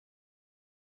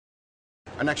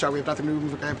Our next shot, we have nothing to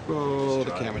move. Oh,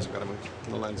 the camera's got to move.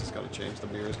 The lens has got to change. The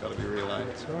mirror's got to be realigned.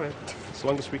 It's all right. As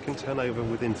long as we can turn over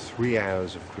within 3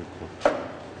 hours of crew call.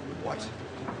 What?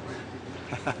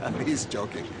 He's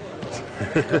joking.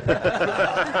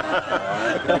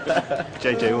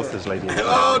 JJ Author's lady.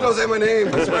 Oh, don't say my name.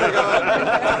 I swear to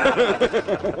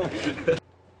God.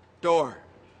 Door.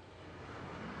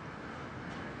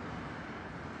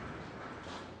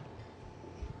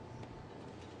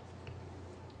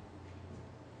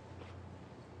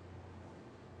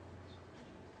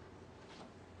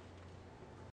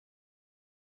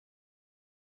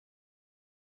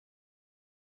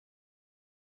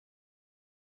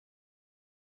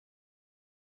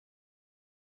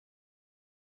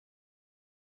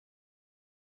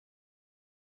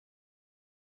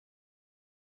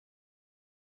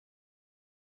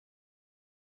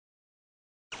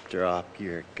 Drop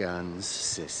your guns,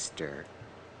 sister.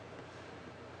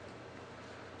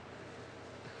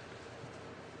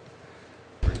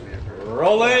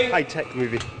 Rolling! High-tech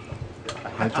movie.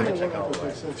 High-tech.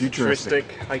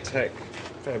 Futuristic, high-tech,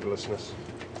 fabulousness.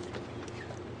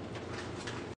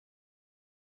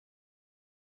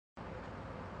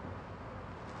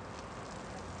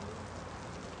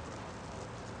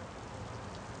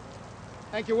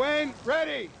 Thank you, Wayne.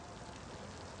 Ready.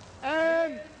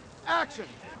 And action.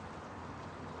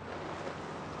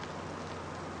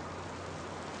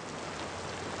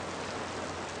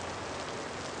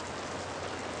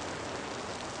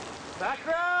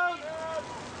 Background!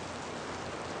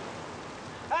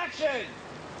 Action!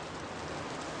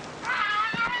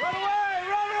 Run away!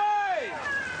 Run away!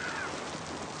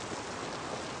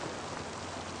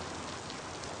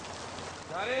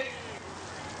 Got it?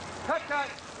 Cut, cut!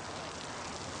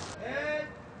 And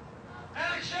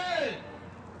action!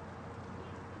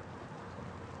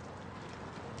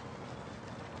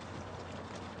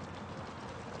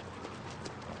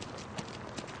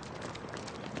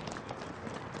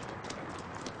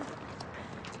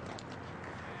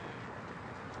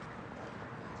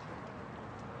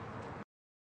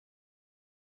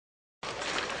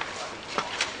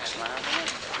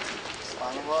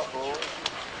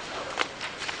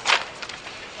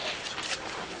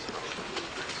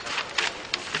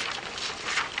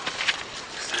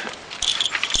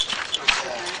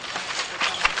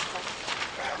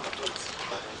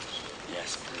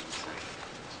 Yes, please.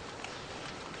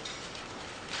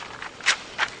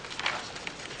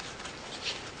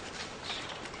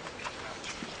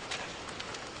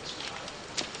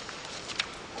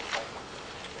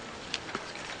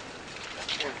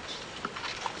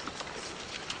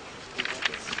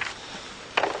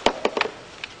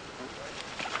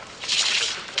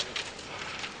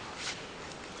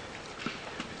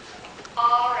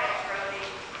 All right, Brody.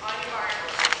 On your mark.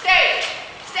 Stay!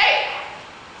 Stay!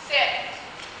 Sit.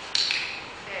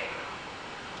 Stay.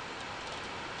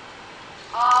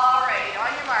 All right,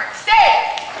 on your mark. Stay!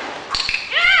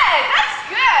 Good! That's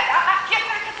good! Get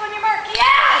back up on your mark.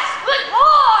 Yes! Good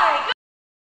boy!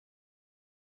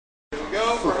 Here we go.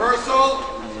 Rehearsal.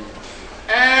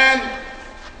 And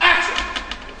action.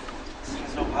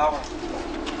 There's no power.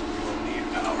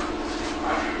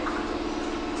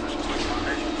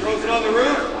 Throws it on the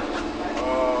roof.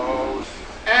 Oh.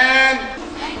 And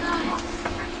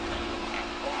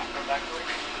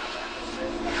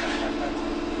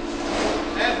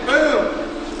boom.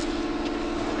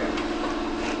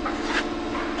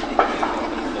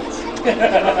 He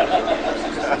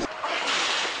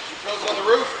throws it on the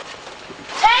roof.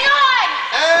 Hang on!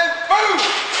 And boom.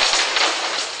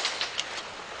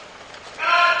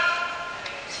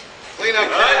 Clean up,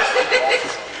 kids.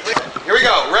 Here we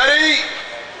go. Ready?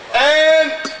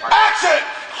 And action!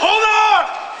 Hold on!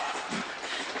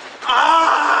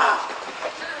 Ah!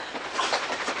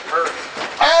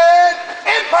 And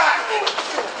impact!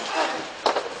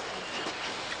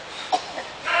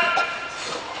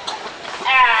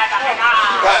 Ah,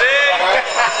 Got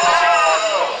it.